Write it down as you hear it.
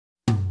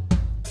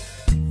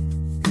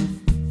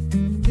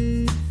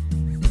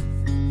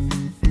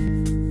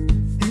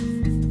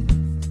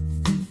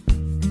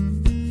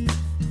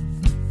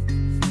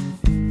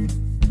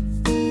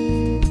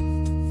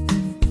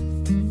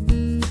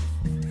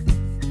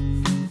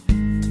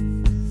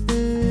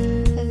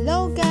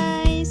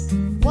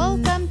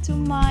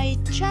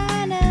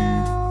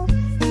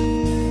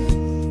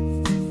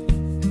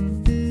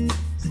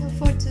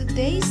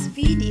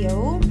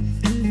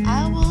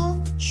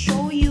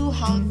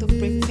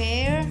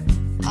prepare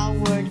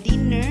our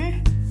dinner.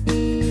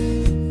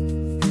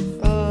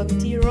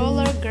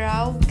 Tiroler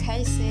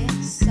Graukäse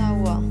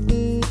Saur.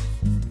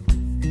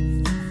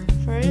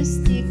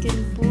 First, you can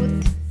put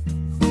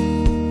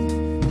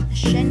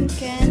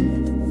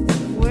Schinken,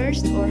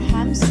 wurst or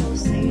ham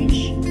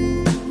sausage.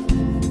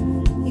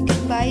 You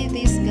can buy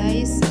these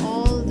guys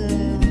all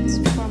the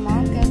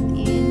supermarket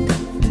in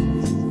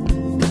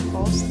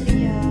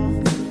Austria.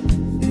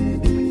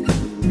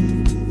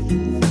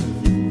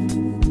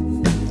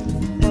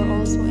 Or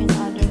also in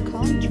other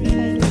country, I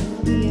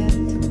don't know yet.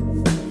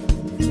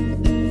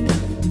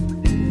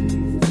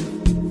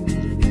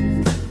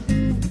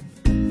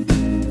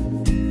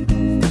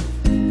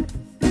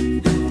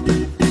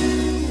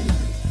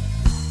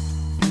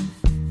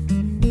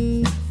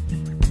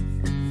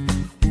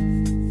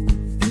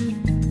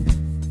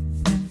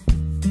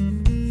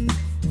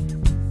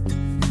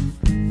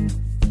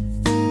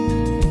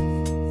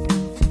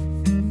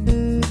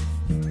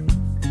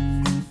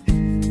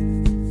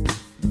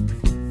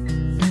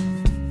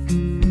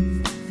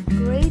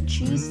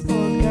 Greycheese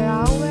or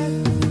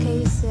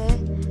Graukäse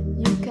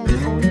you can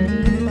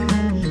only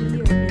buy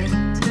here in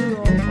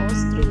Tirol,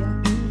 Austria.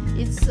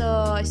 It's a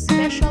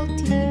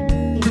specialty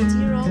in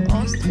Tirol,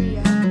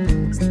 Austria.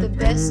 It's the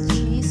best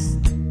cheese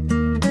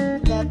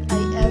that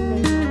I ever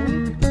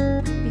know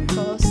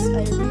because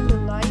I really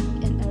like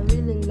and I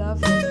really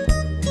love it.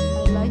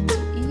 I like to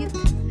eat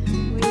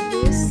with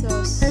this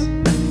sauce,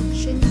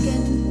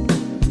 Schinken,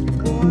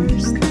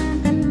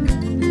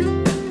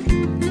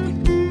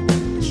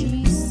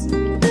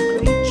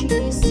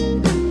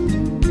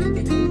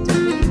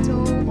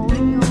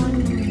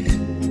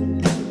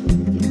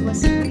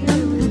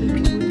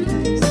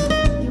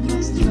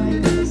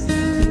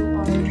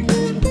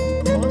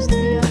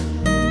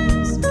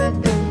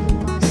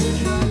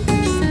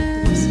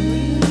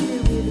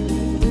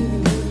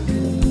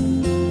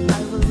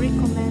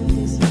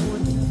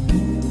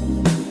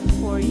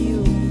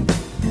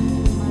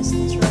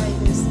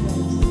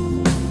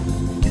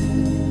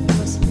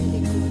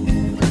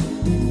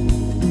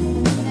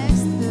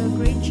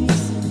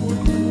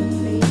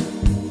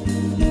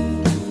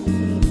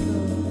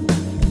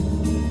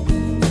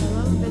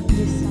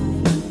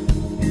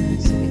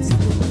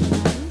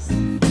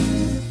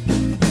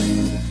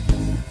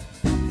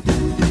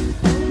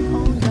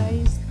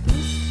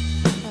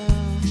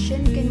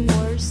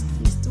 wurst,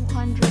 is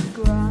 200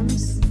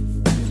 grams.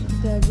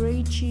 The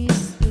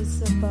Greycheese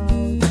is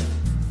about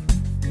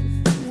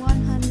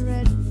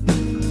 100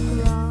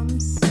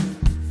 grams.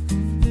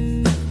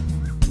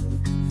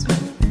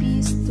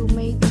 2-piece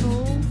tomato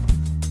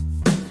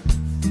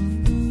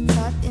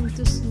cut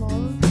into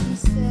small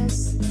pieces.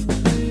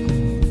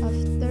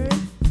 After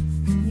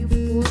you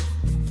put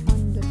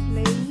on the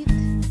plate,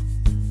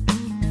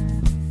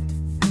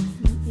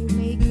 you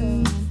make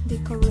a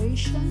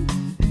decoration.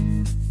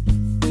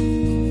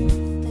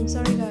 I'm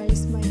sorry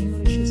guys, my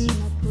English is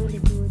not really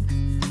good.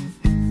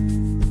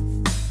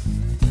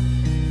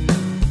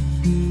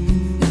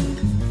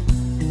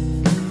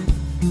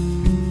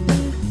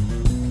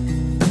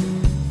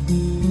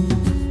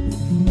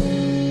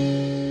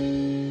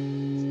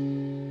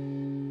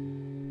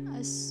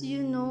 As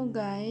you know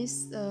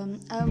guys,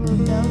 I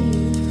will tell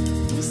you,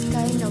 this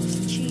kind of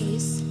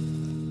cheese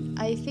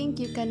I think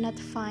you cannot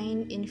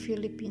find in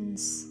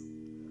Philippines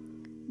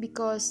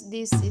because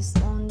this is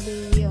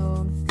only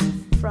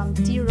from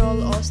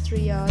Tirol,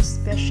 Austria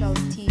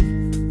specialty.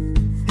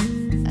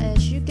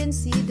 As you can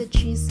see the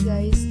cheese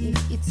guys, if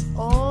it's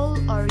all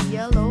are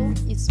yellow,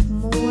 it's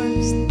more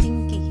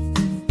stinky.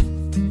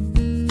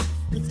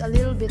 It's a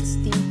little bit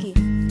stinky,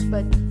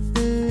 but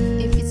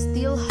if it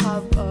still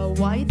have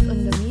white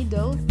on the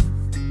middle,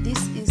 this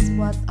is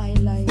what I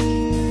like.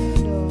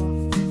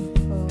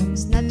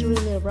 It's not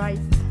really ripe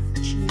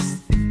cheese.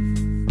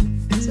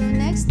 So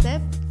next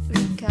step,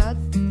 we cut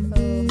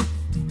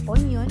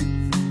onion.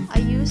 I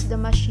use the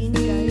machine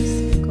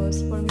guys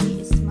because for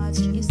me it's much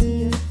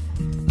easier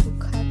to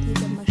cut with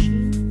the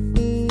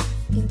machine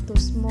into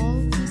small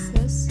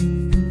pieces.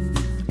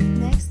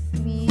 Next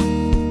we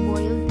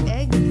boiled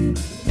egg.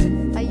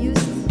 I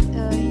used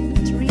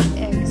 3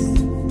 eggs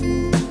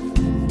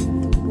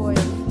to boil,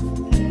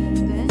 and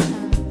then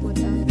put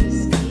out the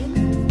skin.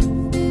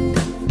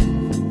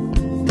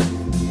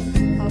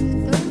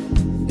 After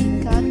we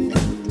cut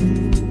into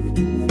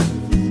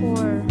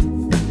 4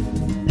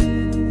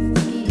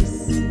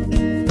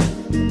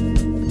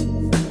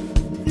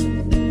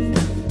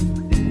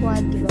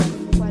 quadrant.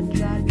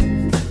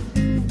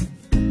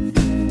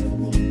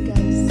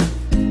 Guys,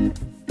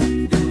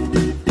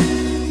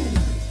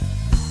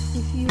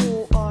 if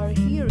you are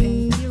here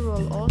in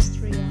Tirol,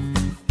 Austria,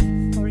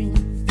 or in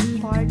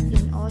part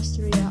in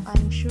Austria,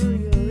 I'm sure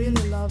you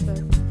really love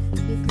it.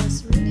 It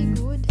was really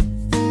good.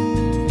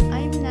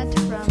 I'm not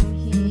from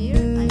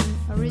here. I'm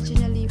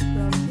originally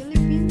from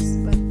Philippines,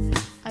 but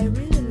I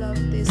really love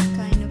this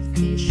kind of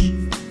dish.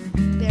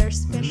 Their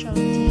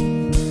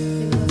specialty.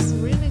 It was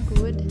really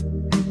good.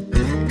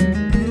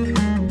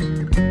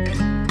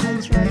 I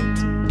tried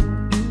to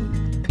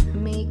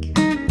make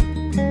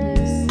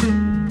this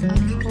at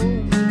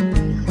home in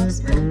my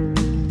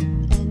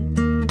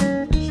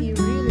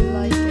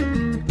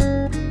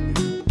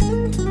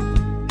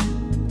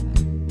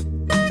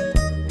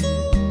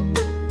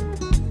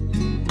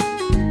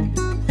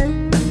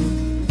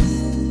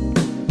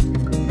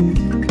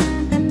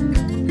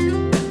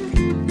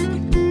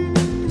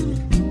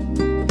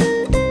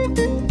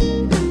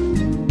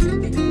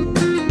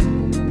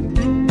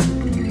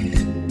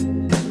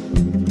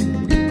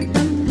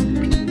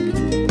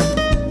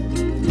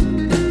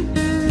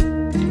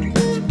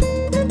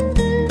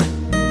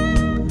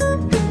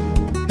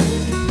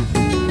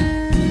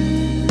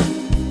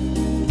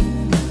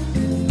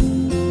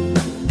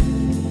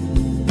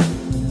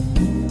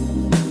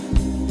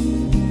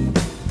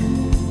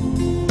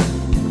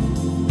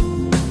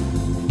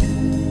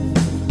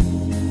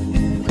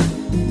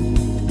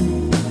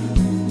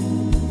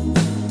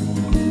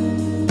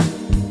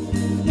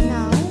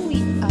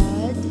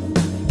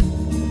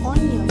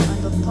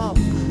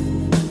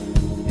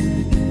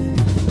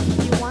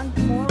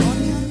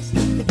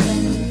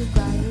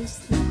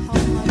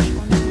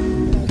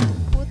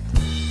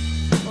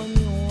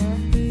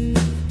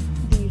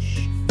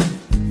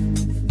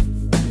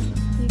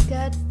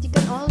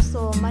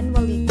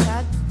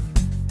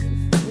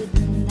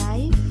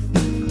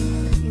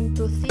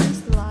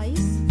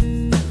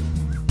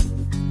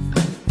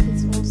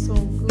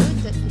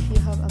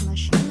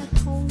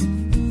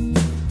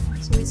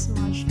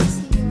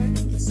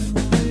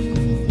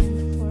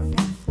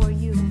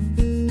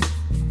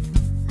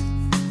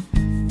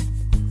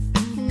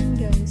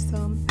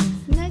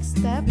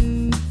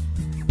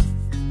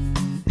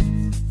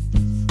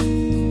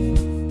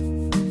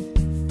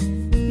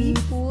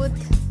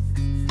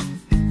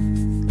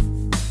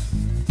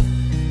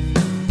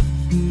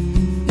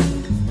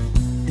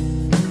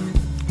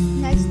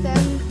Next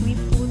then we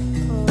put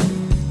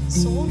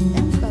salt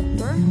and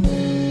pepper.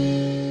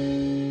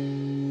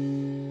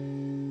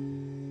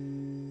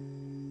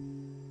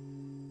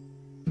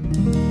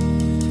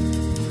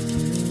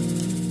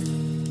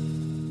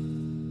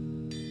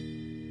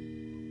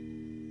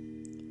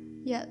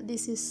 Yeah,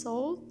 this is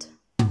salt.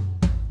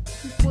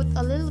 We put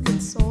a little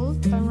bit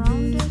salt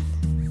around it.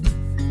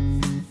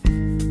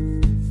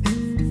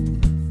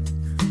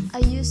 I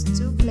use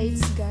 2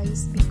 plates,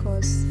 guys,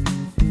 because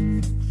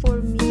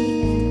for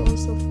me and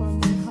also for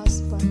my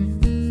husband.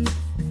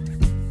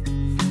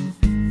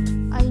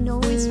 I know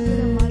it's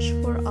pretty much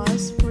for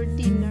us for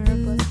dinner,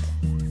 but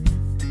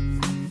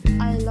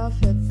I love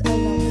it. I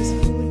love this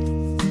food,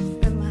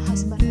 and my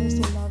husband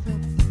also love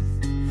it.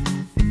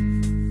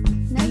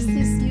 Next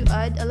is you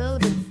add a little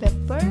bit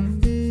pepper.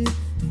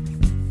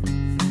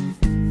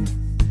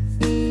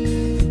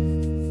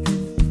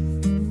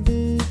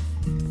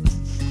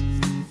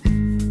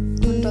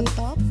 On the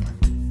top.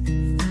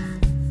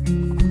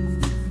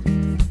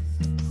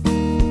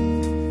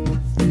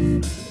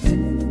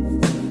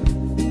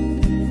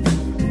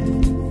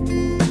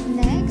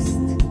 Next,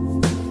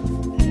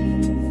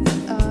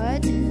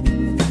 add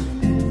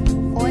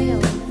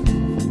oil.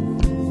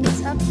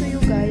 It's up to you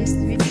guys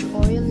which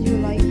oil you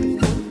like to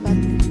put, but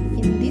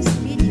in this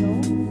video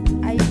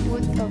I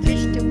put a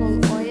vegetable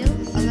oil,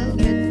 a little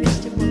bit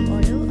vegetable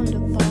oil on the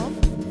top.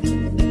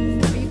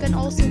 You can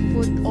also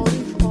put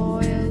olive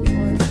oil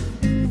or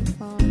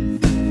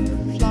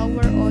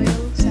flower oil,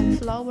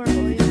 sunflower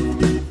oil.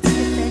 It's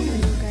depend on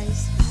you guys.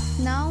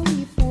 Now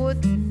we put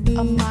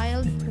a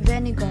mild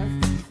vinegar.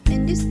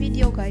 In this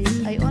video,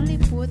 guys, I only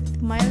put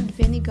mild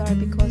vinegar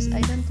because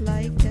I don't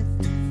like that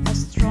a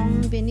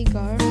strong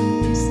vinegar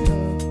on this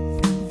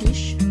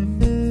dish.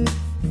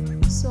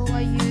 So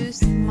I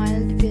use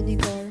mild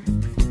vinegar.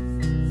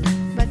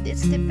 But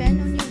it's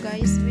depend on you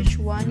guys which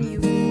one you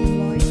like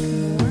more.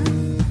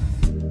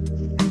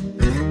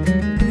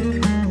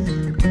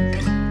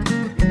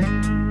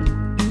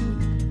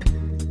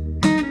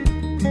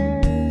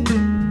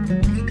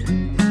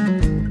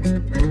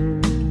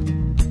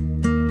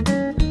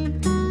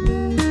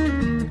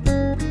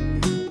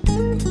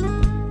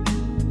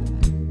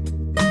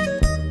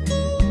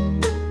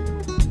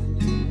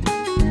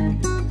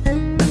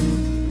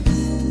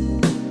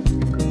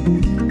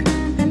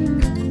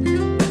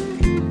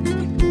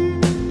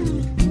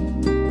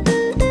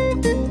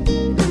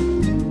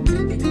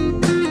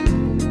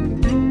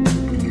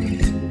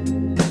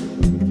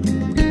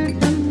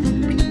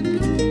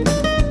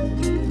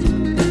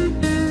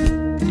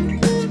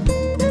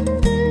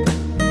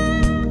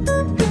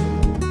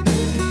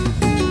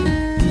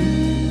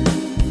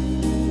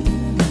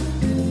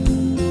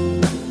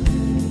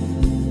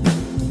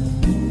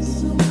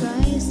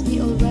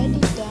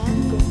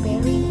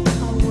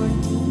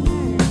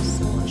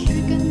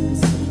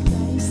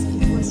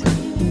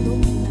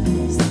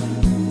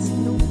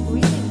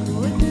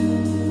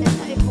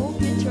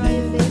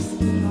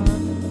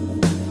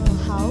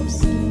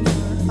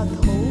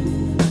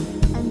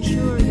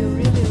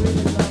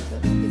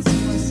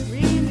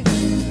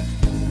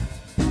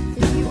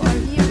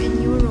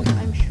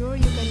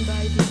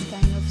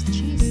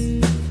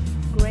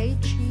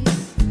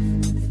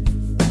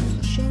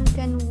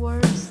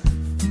 Wurst.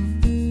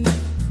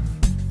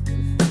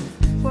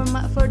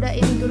 For the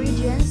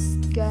ingredients,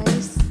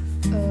 guys,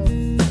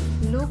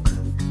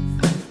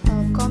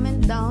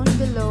 comment down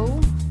below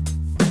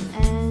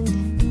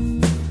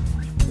and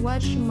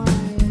watch my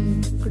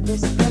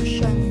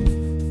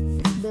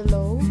description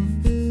below,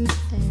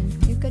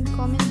 and you can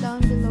comment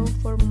down below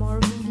for more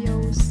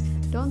videos.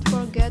 Don't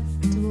forget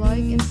to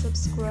like and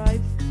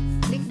subscribe.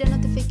 Click the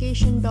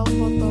notification bell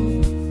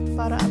button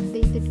para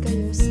updated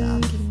kayo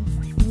sa aking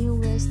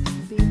newest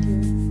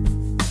video.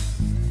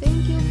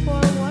 Thank you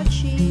for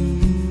watching.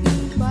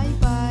 Bye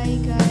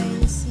bye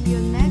guys. See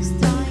you next